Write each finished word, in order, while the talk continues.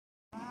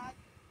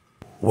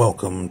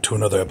Welcome to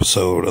another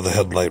episode of the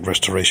Headlight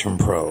Restoration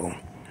Pro,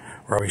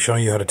 where I'll be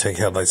showing you how to take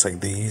headlights like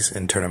these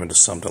and turn them into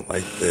something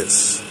like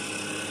this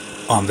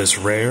on this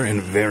rare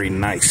and very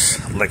nice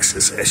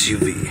Lexus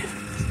SUV.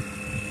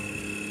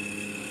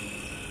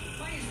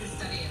 Why is this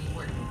study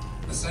important?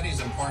 The study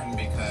is important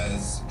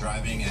because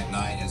driving at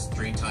night is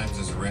 3 times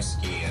as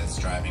risky as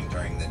driving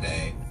during the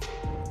day.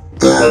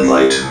 The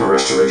Headlight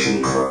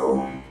Restoration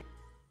Pro.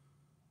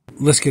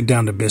 Let's get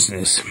down to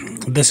business.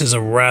 This is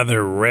a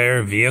rather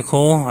rare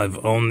vehicle.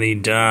 I've only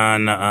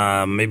done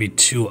maybe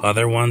 2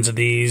 other ones of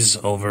these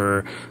over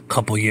a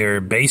couple year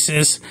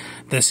basis.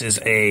 This is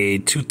a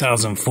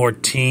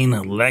 2014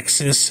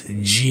 Lexus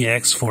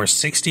GX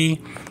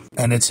 460.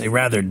 And it's a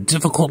rather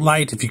difficult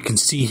light. If you can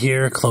see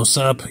here close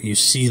up, you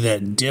see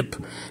that dip.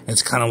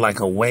 It's kind of like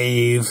a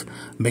wave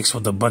mixed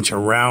with a bunch of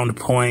round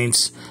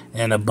points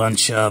and a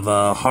bunch of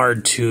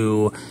hard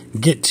to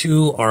get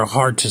to or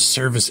hard to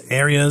service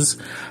areas.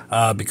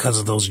 Because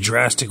of those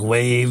drastic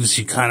waves,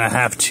 you kind of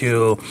have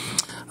to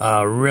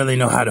really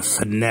know how to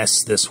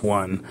finesse this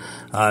one.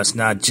 It's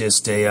not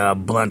just a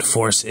blunt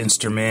force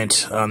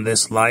instrument on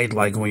this light,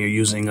 like when you're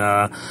using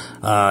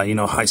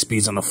high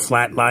speeds on a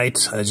flat light.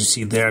 As you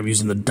see there, I'm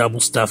using the double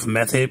stuff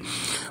method.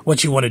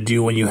 What you want to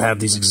do when you have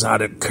these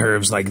exotic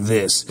curves like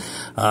this.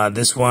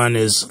 This one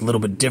is a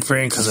little bit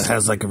different because it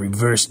has like a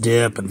reverse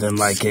dip and then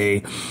like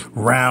a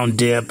round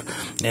dip.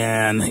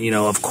 And,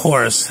 of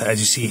course, as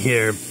you see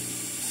here,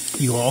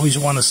 you always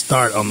want to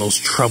start on those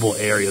trouble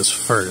areas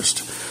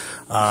first.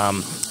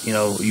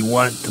 You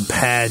want the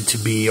pad to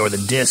be, or the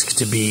disc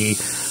to be,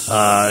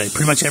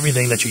 pretty much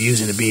everything that you're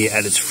using to be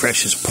at its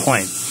freshest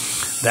point.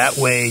 That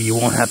way you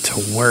won't have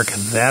to work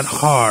that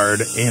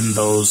hard in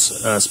those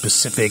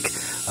specific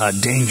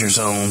danger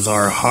zones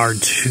or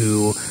hard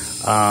to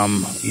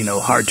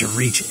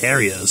reach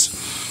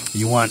areas.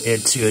 You want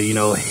it to,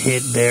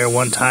 hit there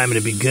one time and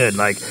it'd be good.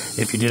 Like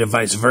if you did it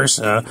vice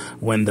versa,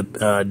 when the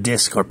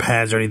disc or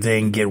pads or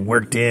anything get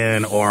worked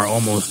in or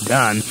almost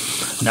done,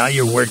 now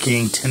you're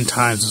working 10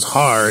 times as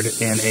hard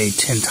in a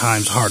 10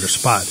 times harder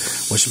spot,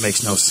 which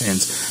makes no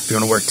sense. If you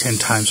want to work 10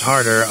 times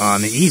harder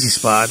on the easy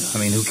spot, I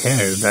mean, who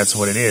cares? That's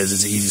what it is.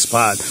 It's an easy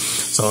spot.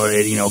 So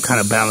it, kind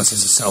of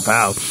balances itself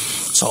out.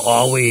 So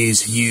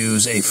always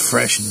use a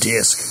fresh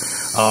disc.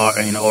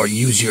 Or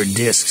use your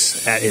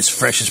discs at its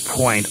freshest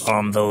point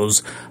on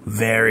those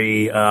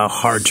very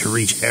hard to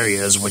reach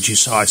areas. What you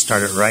saw, I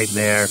started right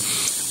there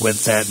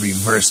with that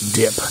reverse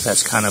dip.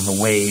 That's kind of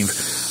a wave,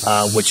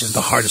 which is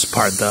the hardest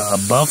part. The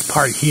above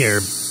part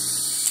here,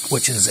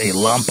 which is a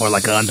lump or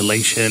like an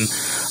undulation,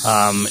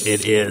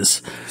 it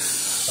is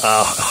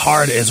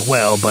hard as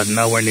well, but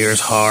nowhere near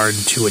as hard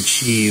to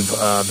achieve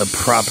the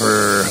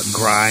proper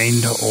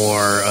grind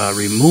or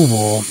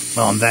removal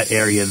on that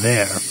area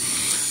there.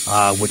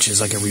 Which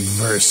is like a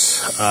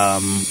reverse,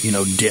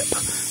 dip,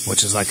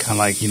 which is like kind of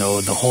like,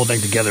 the whole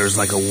thing together is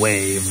like a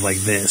wave like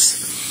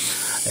this.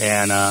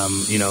 And,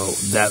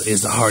 that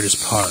is the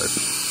hardest part.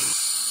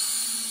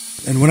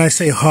 And when I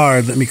say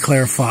hard, let me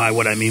clarify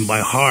what I mean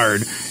by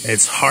hard.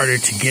 It's harder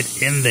to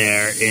get in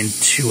there and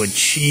to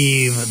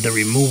achieve the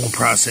removal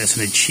process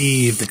and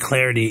achieve the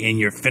clarity in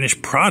your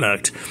finished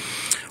product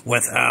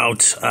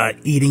without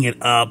eating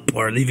it up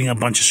or leaving a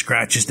bunch of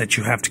scratches that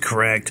you have to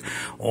correct,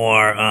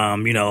 or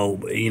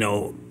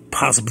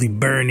possibly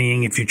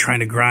burning if you're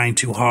trying to grind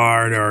too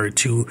hard or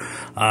too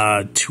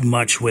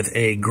much with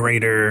a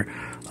greater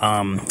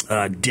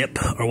dip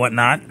or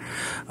whatnot.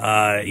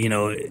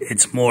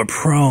 It's more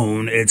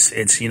prone. It's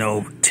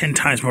 10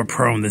 times more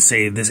prone than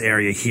say this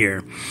area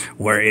here,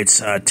 where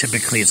it's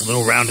typically it's a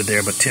little rounded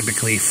there, but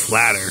typically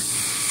flatter.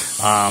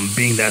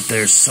 Being that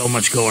there's so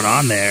much going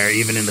on there,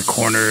 even in the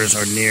corners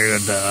or near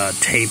the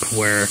tape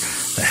where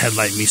the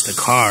headlight meets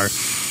the car,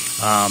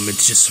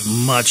 it's just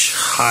much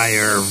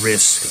higher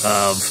risk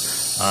of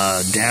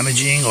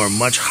damaging, or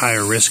much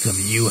higher risk of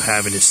you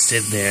having to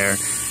sit there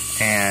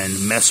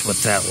and mess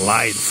with that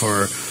light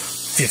for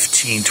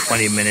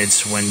 15-20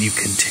 minutes when you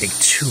can take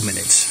 2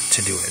 minutes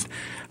to do it.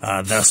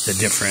 That's the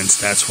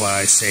difference. That's why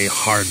I say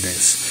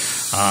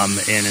hardness.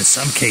 And in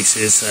some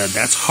cases,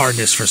 that's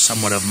hardness for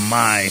someone of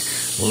my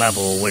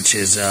level, which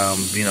is,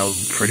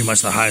 pretty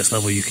much the highest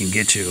level you can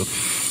get to.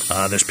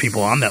 There's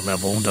people on that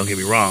level, don't get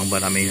me wrong,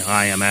 but I mean,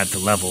 I am at the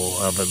level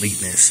of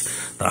eliteness,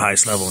 the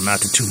highest level,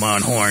 not to toot my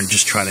own horn,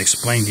 just trying to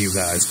explain to you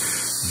guys.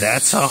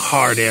 That's a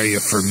hard area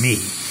for me.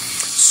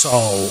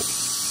 So,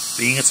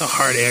 being it's a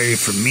hard area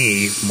for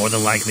me, more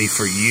than likely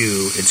for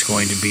you, it's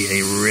going to be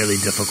a really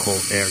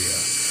difficult area.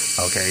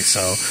 Okay, so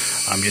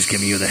I'm just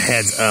giving you the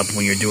heads up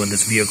when you're doing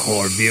this vehicle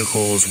or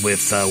vehicles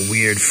with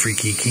weird,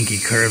 freaky, kinky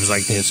curves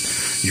like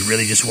this. You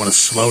really just want to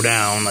slow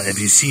down. If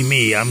you see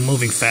me, I'm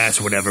moving fast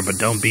or whatever, but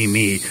don't be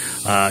me.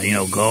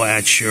 Go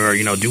at your,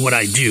 do what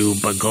I do,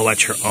 but go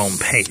at your own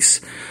pace.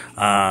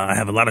 I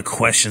have a lot of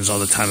questions all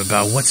the time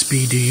about what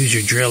speed do you use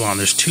your drill on.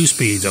 There's 2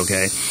 speeds,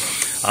 okay?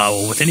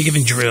 With any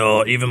given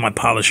drill, even my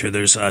polisher,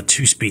 there's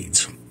 2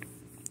 speeds.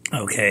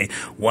 Okay,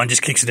 one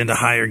just kicks it into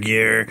higher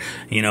gear,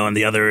 you know, and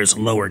the other is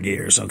lower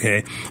gears,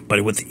 okay?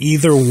 But with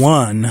either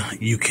one,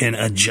 you can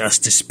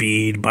adjust the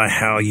speed by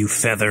how you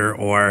feather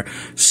or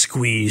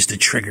squeeze the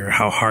trigger,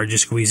 how hard you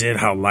squeeze it,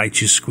 how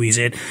light you squeeze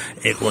it.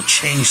 It will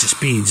change the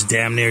speeds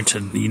damn near to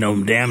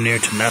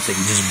nothing,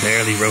 just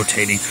barely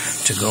rotating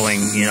to going,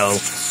 you know,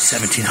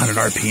 1700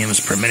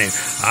 RPMs per minute.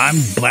 I'm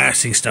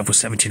blasting stuff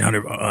with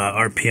 1700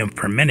 RPM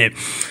per minute,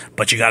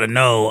 but you got to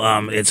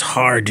know it's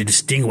hard to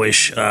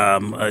distinguish,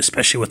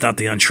 especially without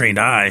the untrained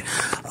eye,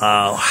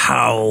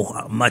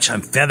 how much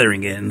I'm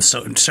feathering it. And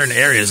so in certain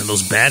areas, in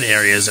those bad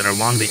areas and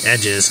along the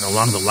edges and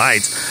along the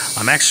lights,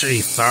 I'm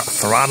actually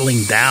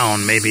throttling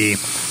down maybe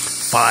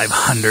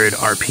 500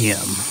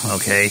 RPM,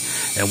 okay?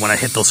 And when I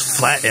hit those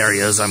flat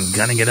areas, I'm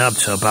gunning it up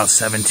to about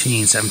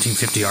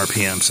 1750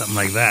 RPM, something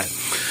like that.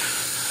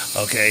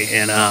 Okay,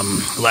 and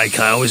like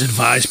I always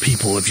advise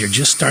people, if you're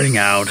just starting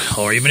out,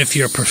 or even if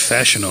you're a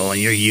professional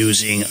and you're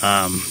using,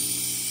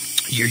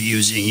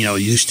 you know,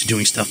 used to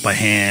doing stuff by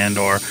hand,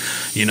 or,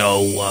 you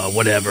know,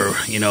 whatever,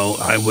 you know,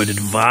 I would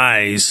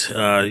advise,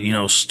 you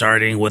know,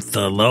 starting with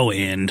the low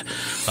end,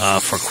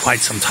 for quite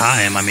some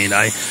time. I mean,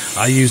 I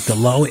used the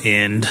low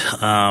end,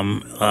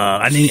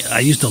 I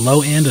used the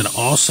low end, and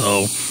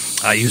also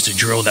I used a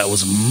drill that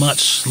was much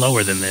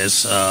slower than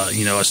this.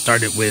 You know, I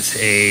started with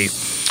a,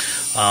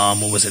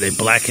 what was it, a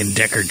Black &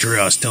 Decker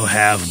drill. I still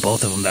have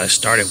both of them that I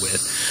started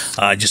with.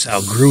 I just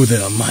outgrew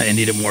them and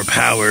needed more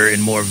power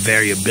and more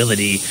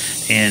variability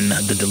in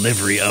the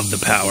delivery of the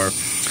power.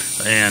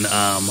 And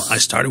I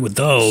started with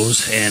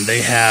those, and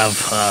they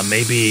have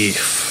maybe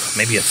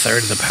a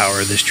third of the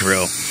power of this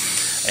drill.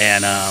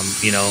 And,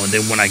 you know, and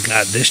then when I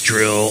got this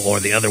drill, or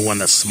the other one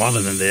that's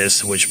smaller than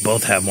this, which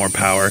both have more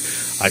power,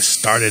 I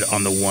started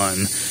on the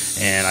one,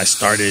 and I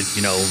started,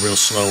 you know, real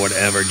slow,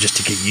 whatever, just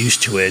to get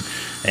used to it.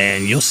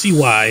 And you'll see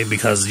why,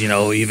 because, you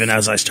know, even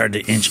as I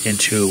started to inch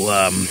into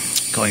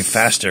going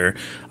faster,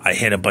 I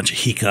hit a bunch of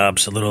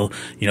hiccups, a little,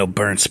 you know,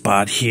 burn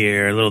spot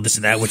here, a little this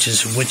and that, which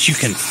you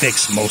can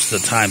fix most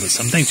of the time, but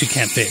some things you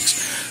can't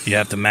fix. You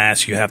have to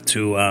mask, you have to,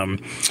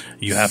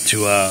 you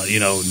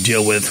know,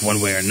 deal with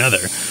one way or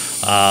another.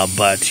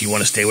 But you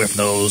want to stay away from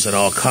those at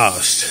all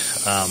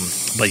costs.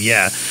 But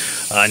yeah,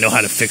 I know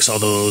how to fix all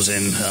those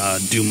and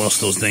do most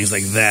of those things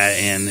like that,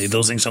 and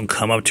those things don't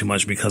come up too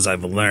much because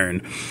I've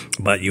learned.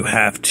 But you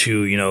have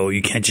to, you know,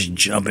 you can't just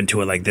jump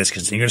into it like this,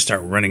 because you're going to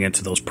start running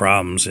into those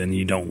problems, and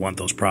you don't want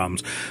those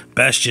problems.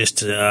 Best just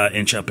to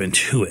inch up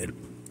into it.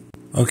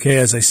 Okay,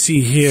 as I see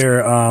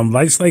here,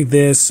 lights like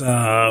this,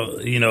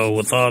 you know,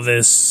 with all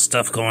this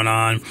stuff going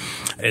on,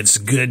 it's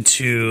good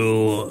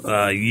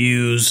to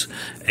use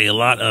a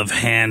lot of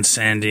hand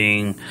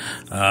sanding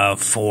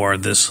for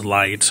this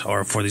light,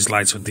 or for these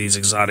lights with these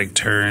exotic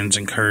turns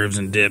and curves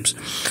and dips.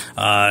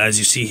 As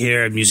you see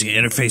here, I'm using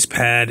an interface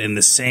pad in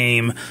the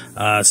same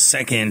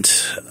second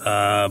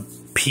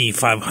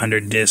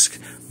P500 disc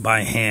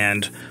by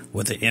hand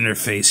with the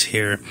interface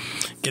here,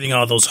 getting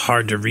all those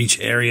hard to reach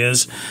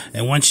areas.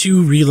 And once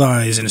you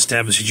realize and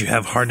establish that you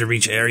have hard to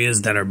reach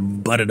areas that are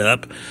butted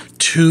up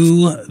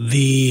to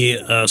the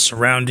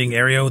surrounding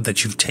area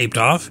that you've taped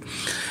off,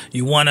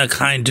 you want to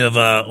kind of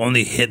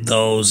only hit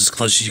those as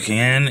close as you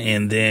can,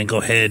 and then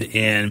go ahead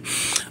and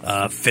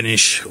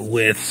finish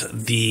with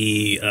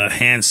the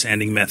hand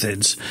sanding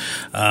methods,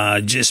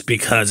 just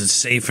because it's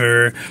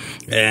safer,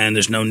 and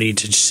there's no need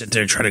to just sit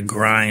there and try to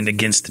grind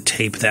against the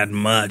tape that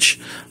much,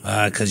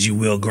 because you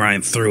will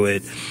grind through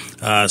it.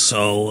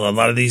 So a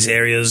lot of these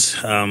areas,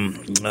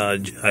 I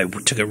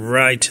took it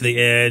right to the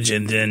edge,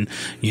 and then,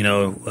 you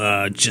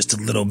know, just a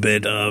little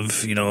bit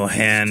of, you know,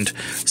 hand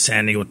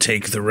sanding will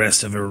take the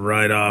rest of it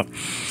right off.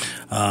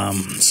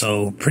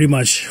 So pretty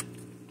much,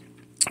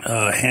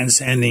 hand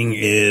sanding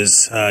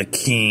is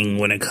king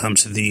when it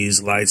comes to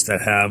these lights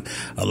that have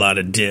a lot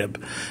of dip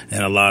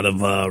and a lot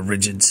of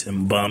ridges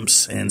and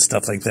bumps and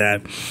stuff like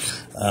that.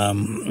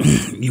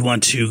 You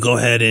want to go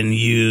ahead and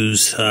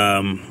use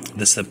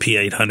this is the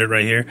P800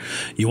 right here.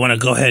 You want to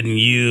go ahead and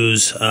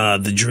use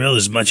the drill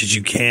as much as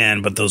you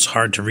can, but those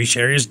hard to reach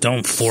areas,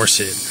 don't force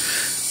it.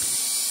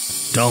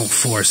 Don't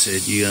force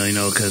it, you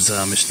know, because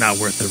it's not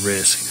worth the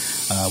risk.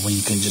 When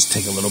you can just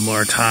take a little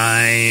more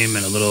time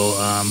and a little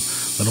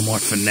more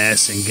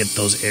finesse and get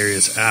those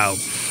areas out.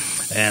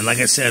 And like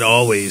I said,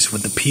 always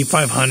with the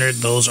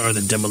P500, those are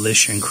the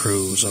demolition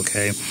crews.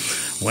 Okay,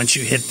 once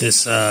you hit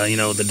this, you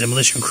know, the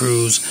demolition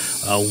crews,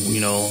 you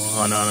know,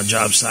 on a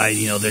job site,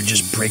 you know, they're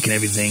just breaking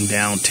everything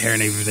down,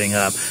 tearing everything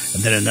up,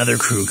 and then another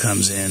crew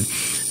comes in,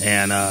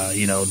 and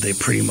you know, they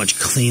pretty much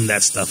clean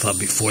that stuff up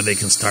before they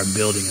can start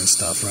building and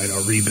stuff, right,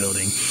 or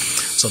rebuilding.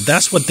 So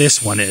that's what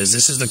this one is.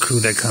 This is the crew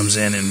that comes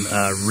in and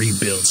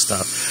rebuilds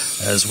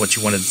stuff, as what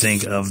you want to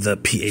think of the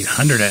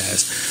P800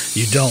 as.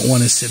 You don't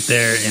want to sit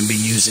there and be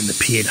using the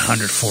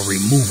P800 for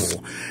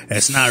removal.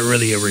 It's not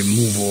really a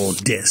removal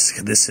disc.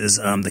 This is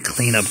the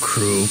cleanup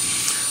crew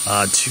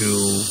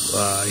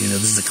you know,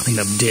 this is the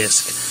cleanup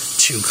disc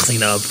to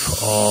clean up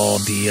all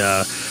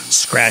the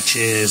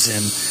scratches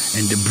and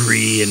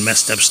debris and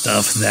messed up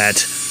stuff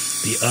that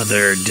the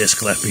other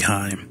disc left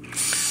behind.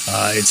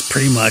 It's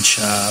pretty much,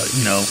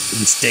 you know,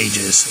 in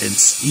stages.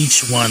 It's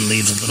each one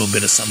leaves a little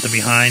bit of something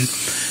behind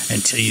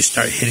until you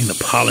start hitting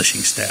the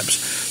polishing steps.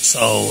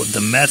 So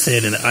the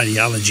method and the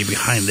ideology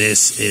behind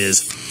this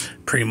is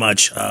pretty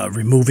much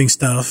removing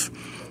stuff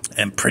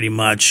and pretty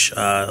much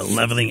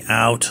leveling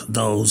out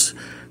those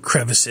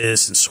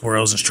crevices and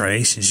swirls and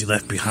striations you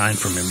left behind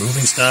from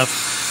removing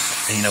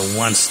stuff. And, you know,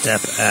 one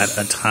step at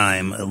a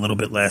time, a little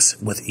bit less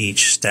with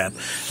each step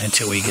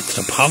until we get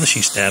to the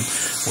polishing step,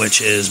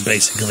 which is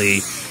basically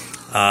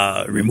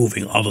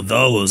removing all of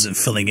those and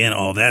filling in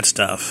all that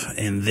stuff.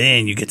 And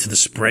then you get to the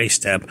spray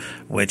step,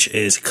 which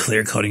is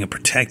clear coating and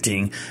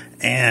protecting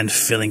and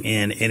filling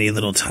in any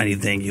little tiny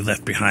thing you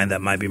left behind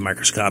that might be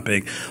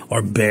microscopic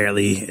or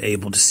barely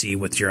able to see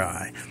with your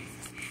eye.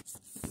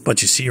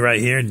 But you see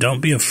right here,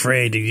 don't be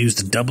afraid to use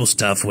the double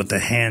stuff with the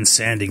hand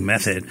sanding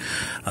method,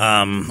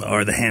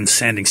 or the hand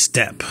sanding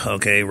step.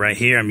 Okay, right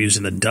here I'm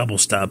using the double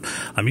step.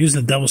 I'm using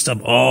the double step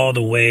all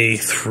the way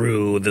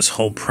through this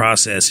whole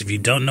process. If you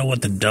don't know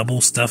what the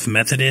double stuff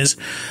method is,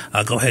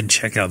 go ahead and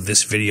check out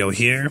this video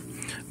here.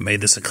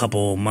 Made this a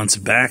couple months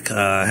back.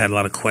 I had a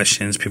lot of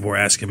questions. People were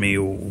asking me,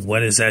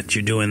 what is that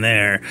you're doing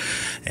there?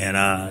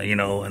 And, you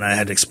know, and I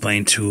had to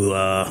explain to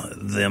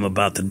them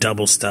about the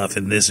double stuff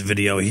in this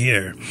video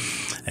here.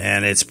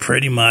 And it's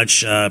pretty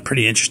much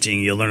pretty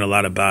interesting. You'll learn a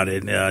lot about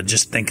it.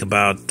 Just think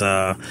about,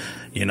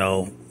 you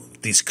know,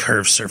 these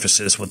curved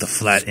surfaces with a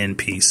flat end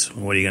piece.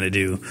 What are you going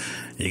to do?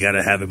 You got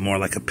to have it more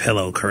like a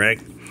pillow,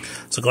 correct?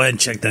 So go ahead and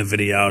check that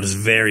video out. It's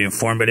very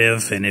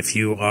informative. And if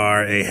you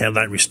are a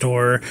headlight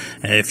restorer,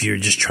 and if you're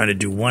just trying to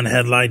do one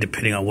headlight,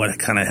 depending on what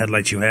kind of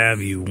headlight you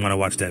have, you want to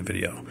watch that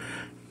video.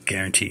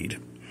 Guaranteed.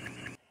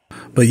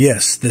 But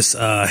yes, this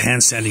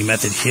hand sanding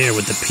method here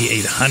with the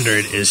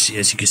P800 is,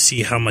 as you can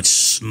see, how much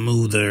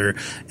smoother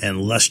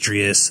and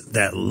lustrous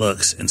that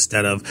looks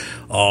instead of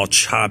all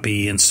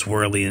choppy and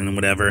swirly and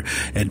whatever.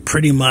 It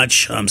pretty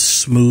much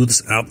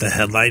smooths out the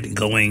headlight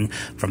going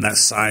from that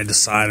side to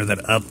side or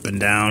that up and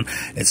down.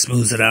 It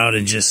smooths it out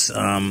and just,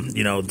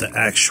 you know, the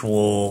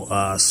actual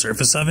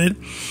surface of it.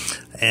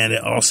 And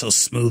it also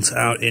smooths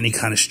out any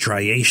kind of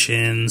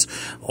striations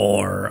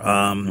or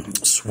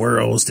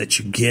swirls that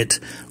you get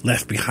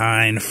left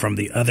behind from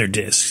the other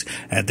discs.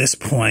 At this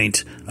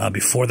point,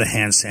 before the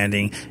hand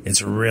sanding,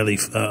 it's really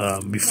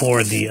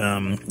before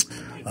the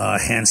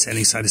hand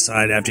sanding side to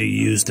side, after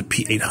you use the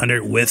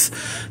P800 with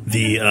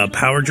the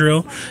power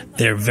drill,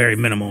 they're very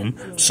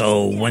minimum.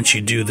 So once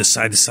you do the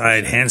side to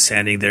side hand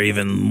sanding, they're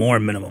even more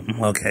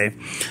minimum. Okay,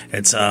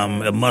 it's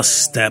a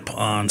must step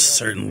on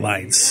certain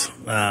lights.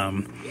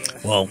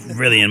 Well,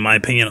 really, in my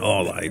opinion,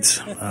 all lights.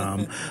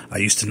 I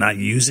used to not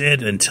use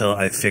it until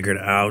I figured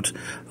out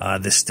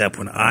this step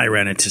when I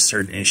ran into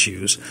certain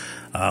issues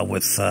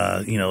with,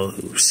 you know,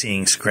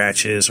 seeing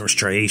scratches or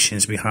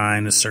striations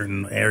behind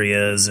certain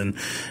areas and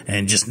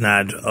just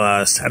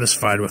not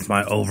satisfied with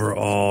my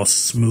overall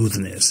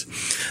smoothness.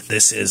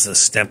 This is a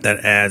step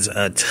that adds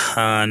a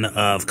ton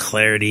of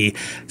clarity,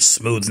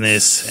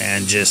 smoothness,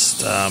 and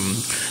just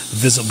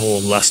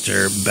visible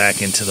luster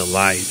back into the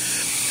light.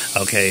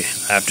 Okay,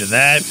 after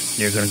that,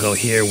 you're going to go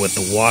here with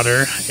the water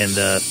and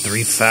the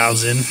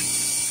 3000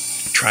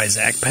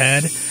 Trizac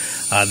pad.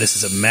 This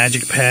is a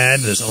magic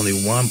pad. There's only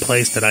one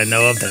place that I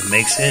know of that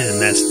makes it,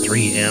 and that's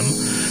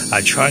 3M.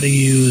 I try to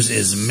use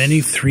as many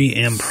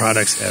 3M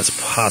products as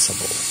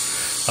possible.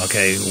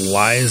 Okay,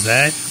 why is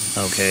that?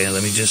 Okay,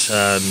 let me just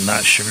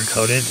not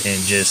sugarcoat it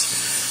and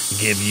just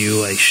give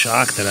you a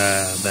shock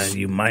that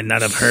you might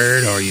not have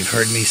heard or you've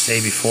heard me say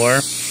before.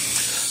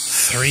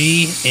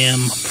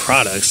 3M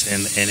products,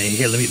 and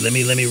here let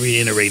me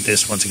reiterate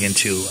this once again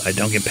too. I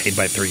don't get paid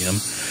by 3M.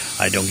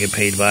 I don't get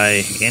paid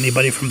by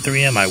anybody from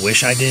 3M. I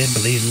wish I did,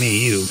 believe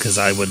me, because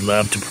I would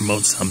love to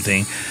promote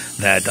something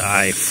that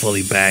I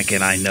fully back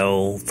and I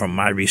know from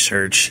my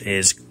research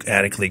is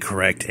adequately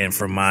correct and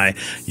from my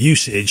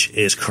usage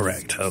is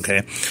correct.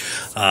 Okay.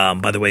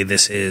 By the way,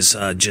 this is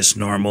just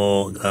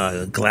normal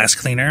glass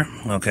cleaner.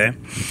 Okay.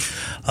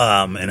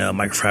 And a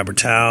microfiber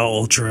towel,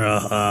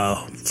 ultra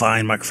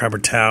fine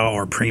microfiber towel,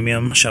 or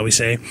premium, shall we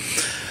say.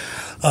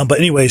 But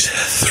anyways,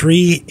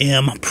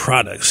 3M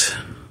products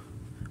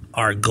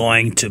are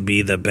going to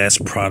be the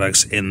best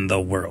products in the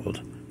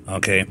world.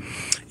 Okay,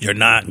 you're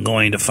not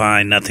going to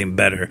find nothing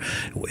better.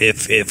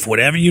 If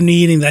whatever you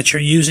need and that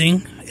you're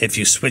using, if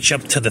you switch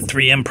up to the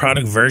 3M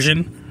product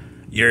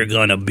version, you're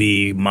going to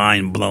be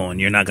mind blown.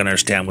 You're not going to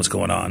understand what's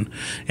going on.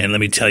 And let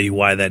me tell you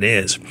why that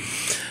is.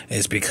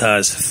 It's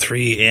because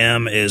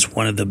 3M is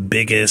one of the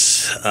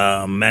biggest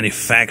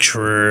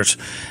manufacturers,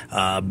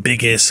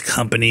 biggest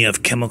company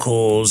of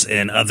chemicals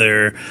and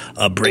other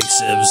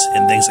abrasives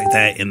and things like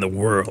that in the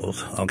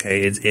world.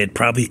 Okay, it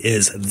probably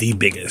is the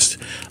biggest.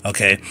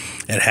 Okay,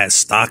 it has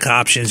stock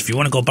options. If you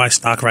want to go buy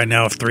stock right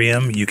now of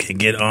 3M, you can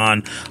get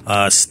on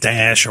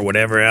Stash or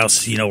whatever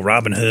else, you know,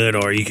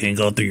 Robinhood, or you can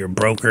go through your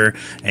broker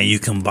and you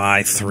can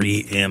buy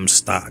 3M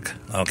stock.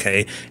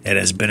 Okay, it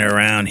has been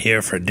around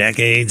here for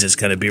decades. It's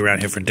going to be around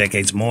here for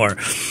decades more.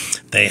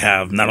 They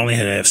have not only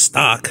have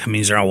stock, it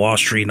means they're on Wall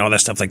Street and all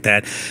that stuff like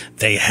that.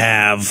 They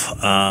have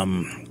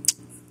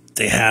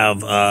they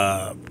have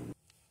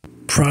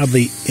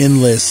probably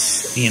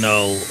endless,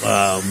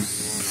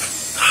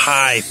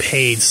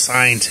 high-paid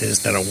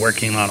scientists that are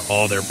working on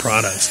all their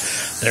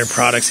products. Their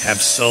products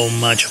have so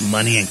much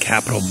money and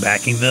capital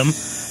backing them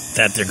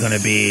that they're going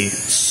to be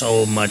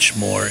so much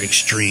more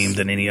extreme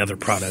than any other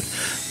product.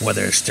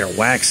 Whether it's their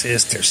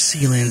waxes, their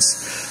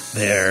sealants,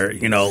 their,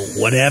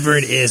 whatever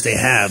it is they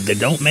have. They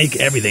don't make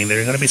everything.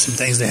 There are going to be some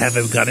things they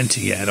haven't got into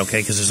yet,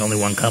 okay, because there's only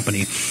one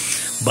company.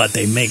 But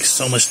they make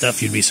so much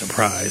stuff you'd be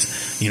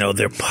surprised.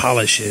 Their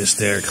polishes,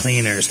 their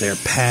cleaners, their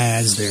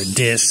pads, their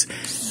discs,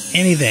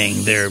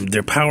 anything,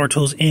 their power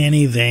tools,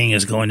 anything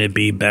is going to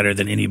be better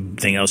than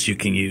anything else you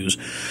can use.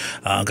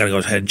 Gotta go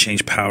ahead and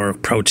change power.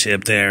 Pro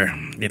tip there.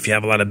 If you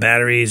have a lot of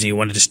batteries and you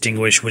want to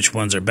distinguish which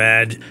ones are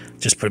bad,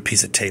 just put a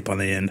piece of tape on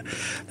the end.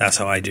 That's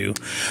how I do.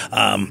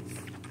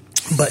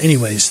 But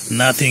anyways,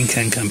 nothing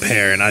can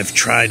compare, and I've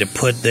tried to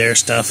put their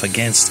stuff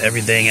against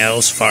everything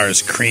else, far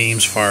as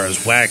creams, far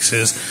as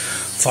waxes,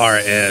 far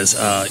as,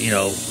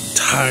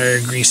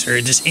 tire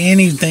greaser, just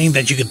anything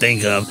that you could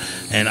think of,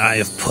 and I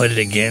have put it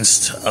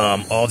against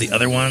all the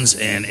other ones,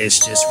 and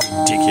it's just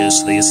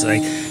ridiculously,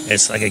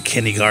 it's like a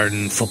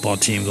kindergarten football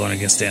team going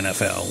against the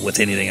NFL with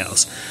anything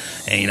else.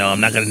 And, I'm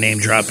not going to name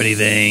drop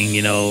anything,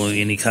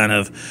 any kind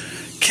of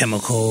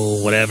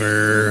chemical,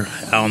 whatever,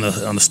 out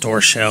on the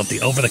store shelf. The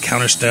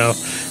over-the-counter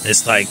stuff,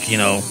 it's like,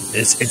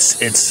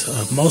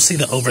 it's mostly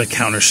the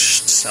over-the-counter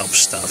shelf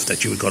stuff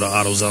that you would go to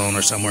AutoZone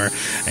or somewhere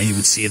and you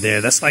would see it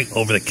there. That's like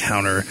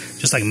over-the-counter,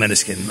 just like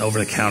medicine,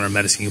 over-the-counter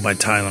medicine. You buy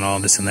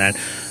Tylenol, this and that,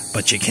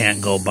 but you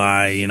can't go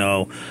buy,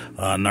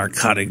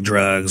 narcotic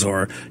drugs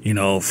or,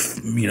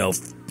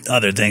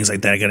 other things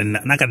like that. I'm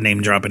not going to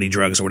name drop any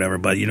drugs or whatever,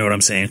 but you know what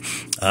I'm saying.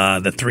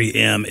 The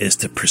 3M is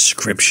the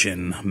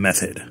prescription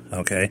method,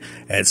 okay?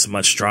 It's a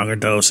much stronger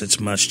dose. It's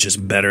much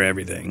just better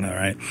everything, all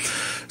right?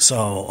 So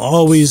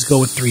always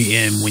go with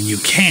 3M when you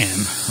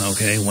can,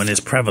 okay, when it's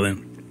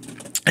prevalent.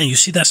 And you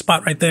see that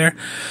spot right there?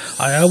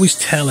 I always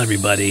tell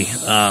everybody,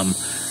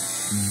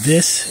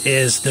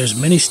 there's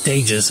many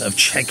stages of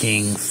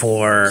checking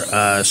for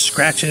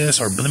scratches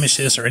or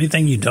blemishes or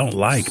anything you don't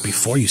like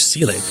before you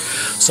seal it.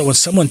 So when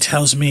someone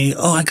tells me,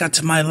 oh, I got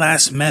to my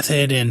last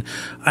method and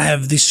I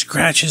have these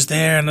scratches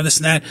there and this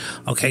and that.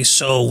 Okay,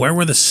 so where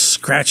were the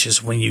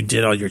scratches when you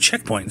did all your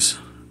checkpoints?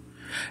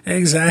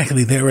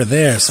 Exactly, they were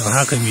there. So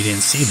how come you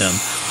didn't see them?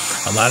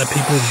 A lot of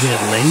people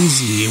get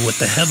lazy with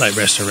the headlight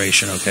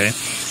restoration, okay?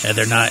 And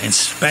they're not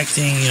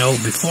inspecting,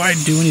 before I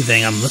do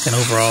anything, I'm looking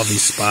over all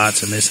these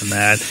spots and this and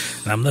that,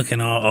 and I'm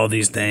looking at all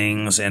these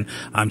things, and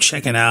I'm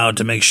checking out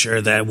to make sure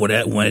that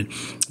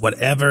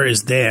whatever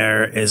is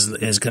there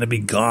is going to be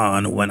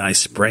gone when I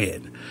spray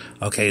it.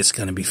 Okay, it's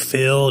going to be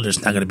filled.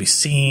 It's not going to be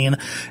seen.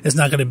 It's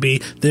not going to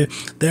be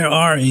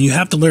and you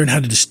have to learn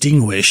how to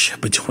distinguish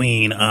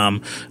between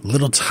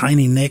little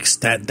tiny nicks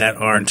that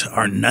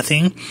are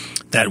nothing,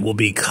 that will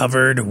be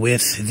covered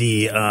with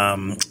the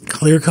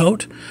clear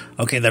coat.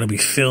 Okay, that'll be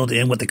filled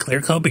in with the clear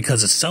coat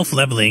because it's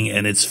self-leveling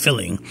and it's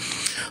filling.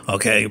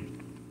 Okay.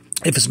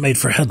 If it's made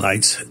for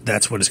headlights,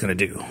 that's what it's going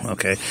to do,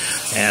 okay?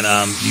 And,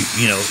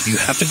 you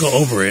have to go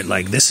over it.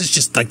 Like, this is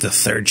just like the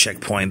third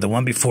checkpoint. The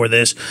one before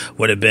this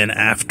would have been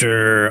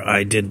after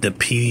I did the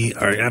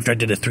after I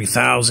did the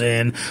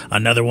 3000.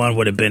 Another one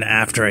would have been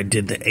after I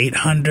did the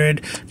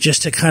 800,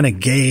 just to kind of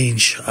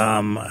gauge,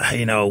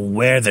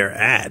 where they're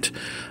at,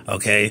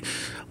 okay?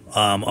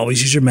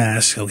 Always use your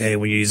mask, okay,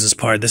 when you use this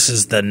part. This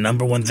is the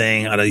number one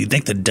thing. You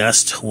think the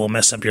dust will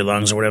mess up your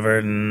lungs or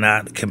whatever?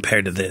 Not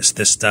compared to this.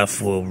 This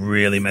stuff will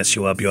really mess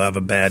you up. You'll have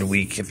a bad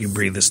week if you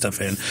breathe this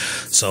stuff in.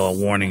 So a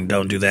warning,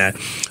 don't do that.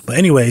 But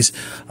anyways,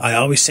 I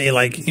always say,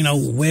 like,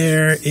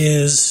 where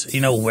was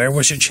your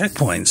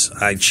checkpoints?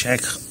 I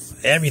check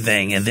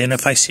everything, and then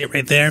if I see it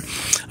right there,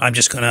 I'm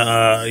just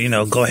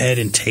gonna go ahead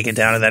and take it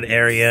down to that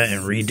area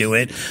and redo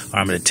it, or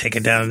I'm gonna take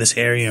it down to this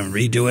area and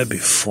redo it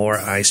before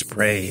I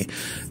spray,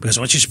 because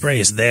once you spray,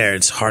 it's there,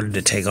 it's harder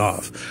to take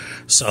off.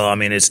 So I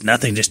mean, it's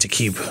nothing just to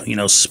keep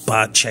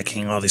spot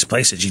checking all these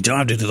places. You don't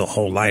have to do the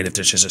whole light if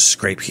there's just a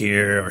scrape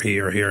here or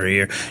here or here or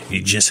here.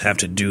 You just have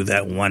to do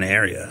that one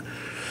area.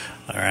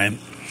 All right.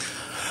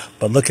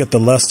 But look at the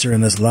luster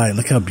in this light.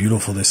 Look how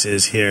beautiful this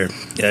is here.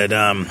 It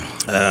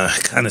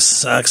kind of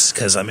sucks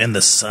because I'm in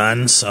the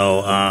sun.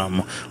 So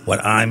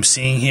what I'm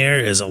seeing here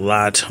is a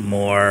lot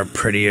more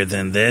prettier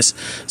than this.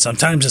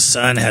 Sometimes the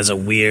sun has a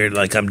weird,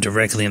 like I'm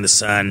directly in the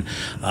sun.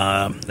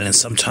 And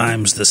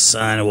sometimes the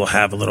sun will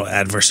have a little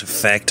adverse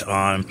effect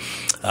on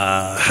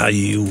how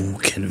you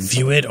can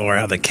view it or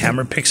how the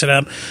camera picks it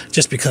up.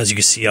 Just because you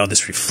can see all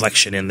this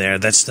reflection in there.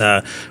 That's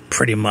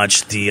pretty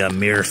much the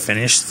mirror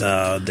finish,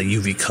 the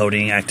UV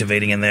coating activating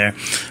in there,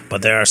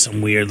 but there are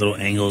some weird little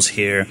angles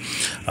here.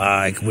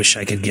 I wish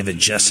I could give it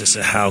justice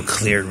to how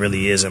clear it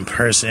really is in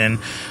person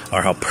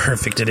or how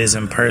perfect it is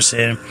in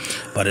person,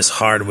 but it's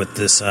hard with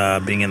this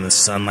being in the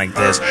sun like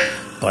this.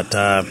 But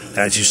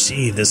as you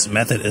see, this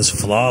method is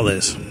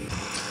flawless.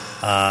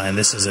 And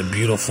this is a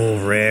beautiful,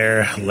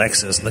 rare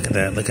Lexus. Look at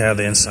that. Look how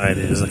the inside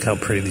is. Look how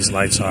pretty these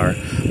lights are.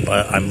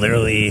 But I'm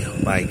literally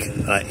like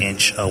an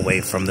inch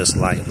away from this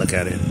light. Look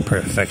at it.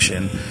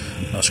 Perfection.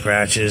 No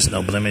scratches,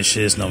 no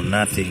blemishes, no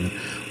nothing.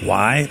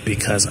 Why?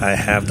 Because I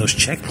have those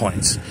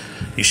checkpoints.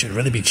 You should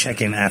really be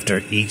checking after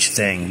each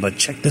thing. But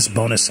check this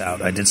bonus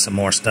out. I did some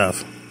more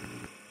stuff.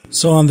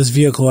 So on this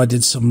vehicle, I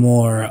did some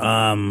more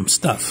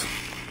stuff.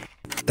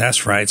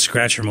 That's right,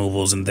 scratch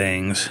removals and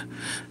things.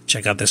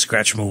 Check out this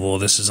scratch removal.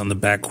 This is on the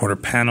back quarter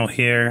panel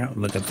here.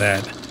 Look at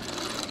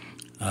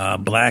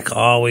that. Black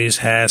always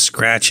has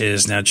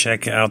scratches. Now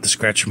check out the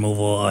scratch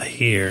removal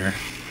here.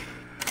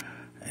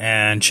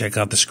 And check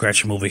out the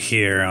scratch removal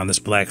here on this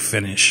black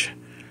finish.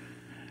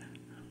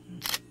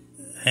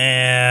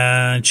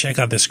 And check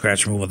out this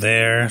scratch removal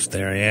there.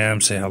 There I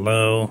am. Say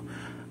hello.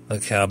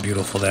 Look how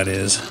beautiful that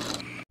is.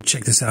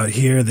 Check this out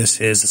here.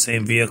 This is the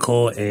same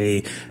vehicle,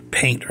 a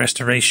paint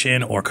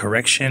restoration or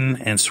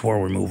correction and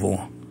swirl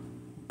removal.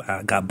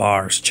 Got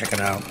bars. Check it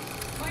out.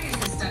 Why is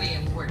this study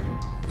important?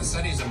 The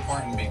study is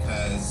important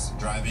because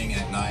driving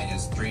at night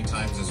is 3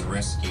 times as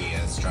risky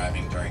as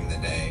driving during the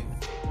day.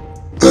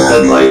 The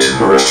Headlight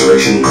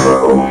Restoration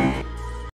Pro.